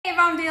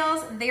Bomb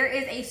Deals, there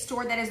is a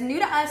store that is new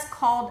to us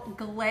called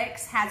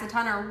Gliks. Has a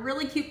ton of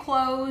really cute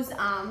clothes,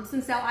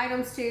 some sale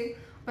items too.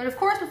 But of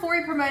course, before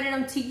we promoted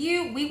them to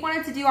you, we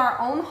wanted to do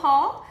our own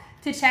haul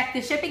to check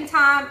the shipping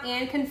time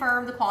and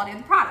confirm the quality of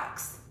the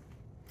products.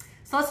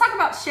 So let's talk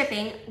about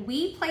shipping.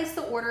 We placed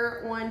the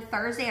order on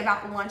Thursday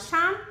about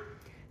lunchtime.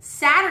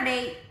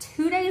 Saturday,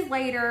 2 days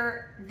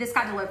later, this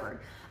got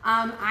delivered.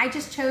 I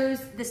just chose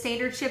the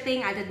standard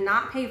shipping. I did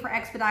not pay for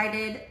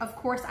expedited. Of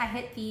course, I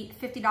hit the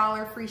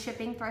 $50 free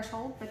shipping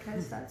threshold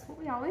because that's what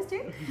we always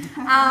do.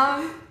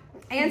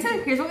 And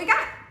so here's what we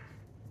got.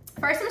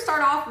 First, I'm gonna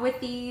start off with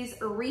these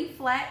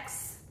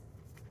Reflex,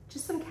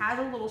 just some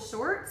casual little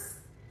shorts.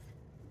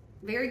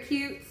 Very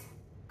cute,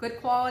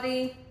 good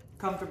quality.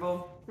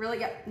 Comfortable. Really,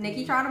 yep.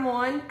 Nikki tried them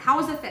on. How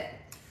was it fit?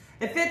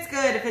 It fits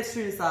good. It fits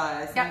true to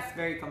size. Yep. It's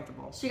very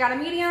comfortable. She got a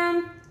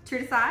medium, true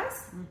to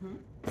size.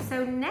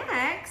 So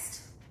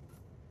next,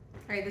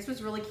 all right, this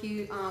was really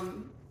cute. I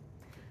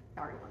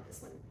already want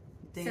this one.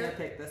 Dina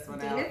picked this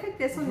one out. Dina picked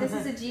this one. This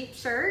is a Jeep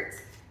shirt.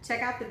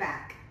 Check out the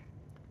back.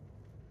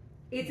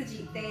 It's a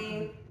Jeep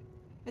thing.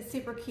 It's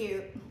super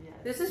cute. Yes.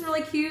 This is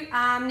really cute.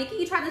 Nikki,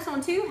 you tried this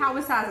on too. How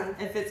was sizing?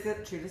 It fits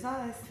good. True to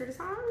size. True to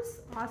size.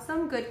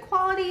 Awesome. Good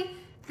quality.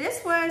 This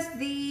was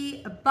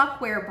the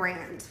Buckwear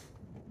brand.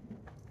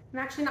 I'm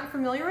actually not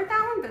familiar with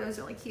that one, but it was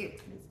really cute.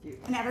 It's cute.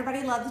 And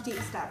everybody loves Jeep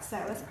stuff, so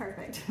it's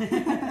perfect.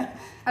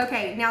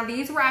 Okay, now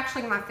these were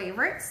actually my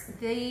favorites.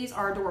 These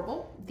are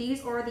adorable.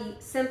 These are the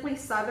Simply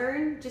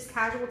Southern, just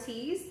casual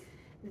tees.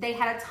 They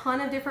had a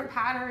ton of different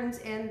patterns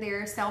in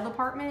their sale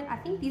department. I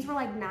think these were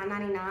like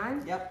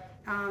 $9.99. Yep.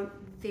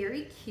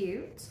 Very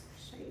cute.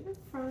 Show you the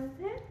front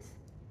of it.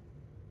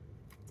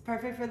 It's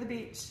perfect for the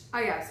beach. Oh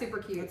yeah, super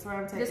cute. That's where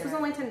I'm taking This was it.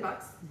 only 10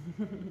 bucks.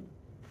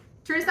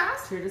 True to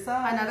size? True to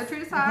size. Another true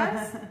to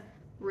size.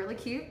 Really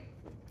cute.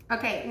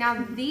 Okay,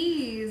 now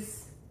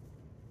these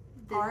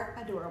Are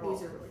adorable.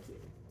 These are really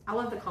cute. I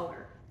love the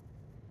color.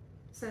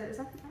 So is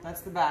that the back?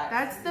 That's the back.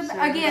 That's the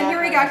Show again. the back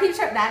Here we go. right. Keep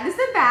showing. That is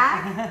the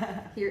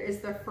back. Here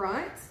is the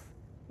front.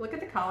 Look at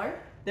the color.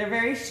 They're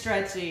very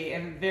stretchy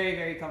and very,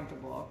 very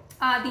comfortable.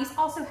 These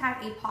also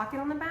have a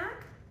pocket on the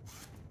back.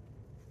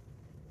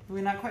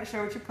 We're not quite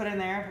sure what you put in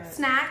there, but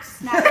Snacks.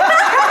 Could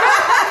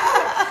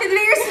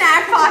be your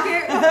snack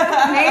pocket.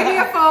 Maybe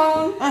a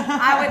phone.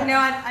 I wouldn't know.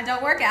 I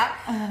don't work out.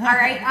 All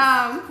right.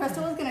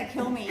 Crystal is gonna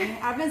kill me.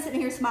 I've been sitting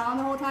here smiling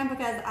the whole time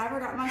because I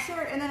forgot my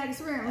shirt in the next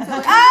room.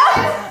 So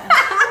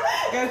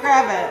go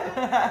grab it.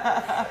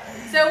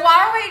 So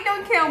while we're waiting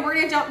on Kim, we're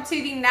gonna jump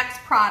to the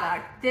next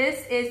product.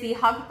 This is the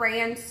Hug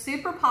brand,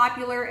 super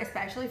popular,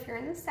 especially if you're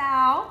in the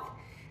South.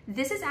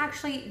 This is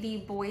actually the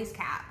boys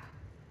cap.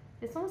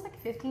 This one was like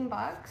 15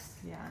 bucks.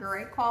 Yeah.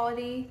 Great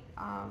quality.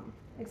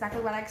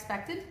 Exactly what I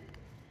expected.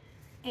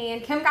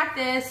 And Kim got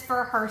this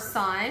for her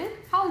son.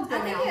 How old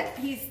is he now?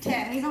 he's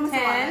 10. He's almost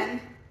 10.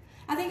 11.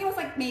 I think it was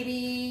like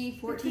maybe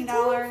 $14.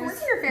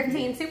 14 or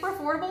 15. Super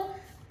affordable.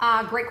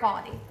 Great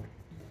quality.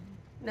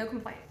 No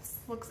complaints.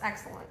 Looks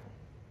excellent.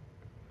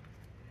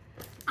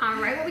 All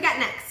right, what we got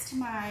next?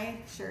 My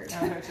shirt.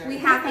 We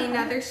have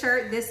another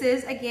shirt. This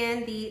is,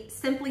 again, the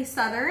Simply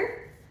Southern.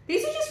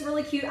 These are just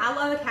really cute. I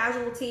love a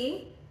casual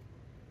tee.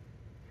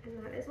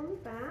 And that is on the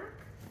back.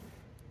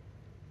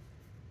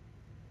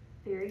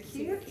 Very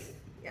cute.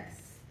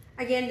 Yes.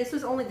 Again, this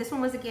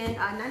one was again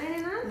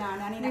 $9.99. No,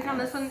 $9.99. We found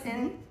this one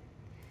in.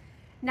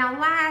 Now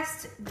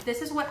last,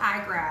 this is what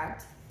I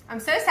grabbed. I'm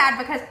so sad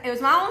because it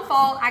was my own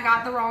fault. I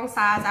got the wrong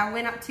size. I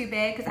went up too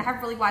big because I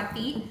have really wide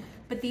feet.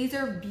 But these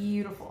are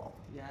beautiful.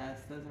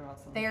 Yes, those are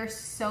awesome. They are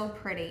so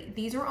pretty.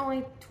 These were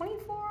only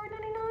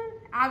 $24.99.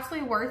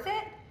 Absolutely worth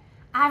it.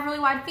 I have really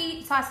wide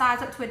feet, so I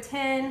sized up to a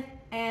 10,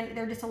 and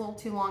they're just a little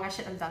too long. I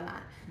shouldn't have done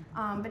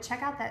that. But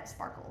check out that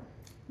sparkle.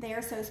 They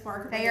are so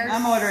sparkly. They are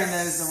I'm ordering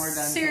those when we're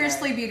done.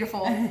 seriously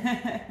beautiful.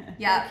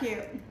 Yeah.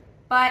 Cute.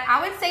 But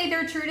I would say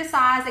they're true to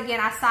size. Again,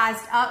 I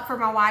sized up for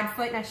my wide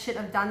foot, and I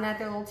shouldn't have done that.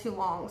 They're a little too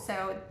long.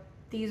 So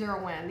these are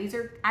a win. These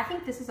are, I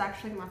think this is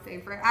actually my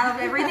favorite. Out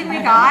of everything we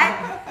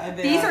got,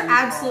 these are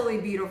absolutely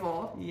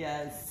beautiful.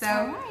 Yes. So,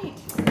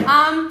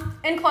 Right.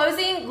 in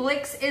closing,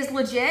 Gliks is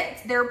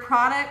legit. Their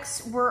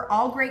products were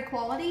all great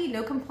quality,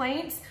 no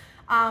complaints.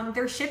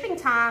 Their shipping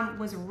time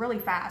was really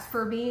fast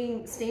for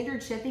being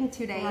standard shipping,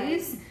 2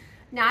 days. Right.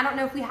 Now, I don't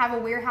know if we have a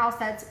warehouse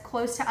that's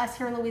close to us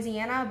here in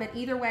Louisiana, but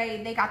either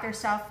way, they got their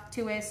stuff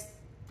to us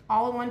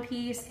all in one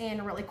piece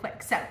and really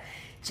quick. So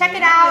check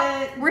it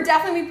out. We're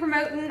definitely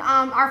promoting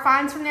our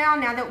finds from now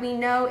that we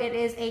know it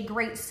is a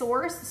great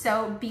source.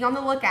 So be on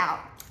the lookout.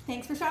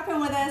 Thanks for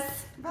shopping with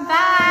us.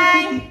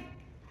 Bye.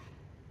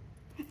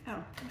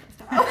 Oh,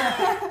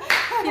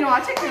 You know,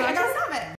 watch it. I gotta stop it.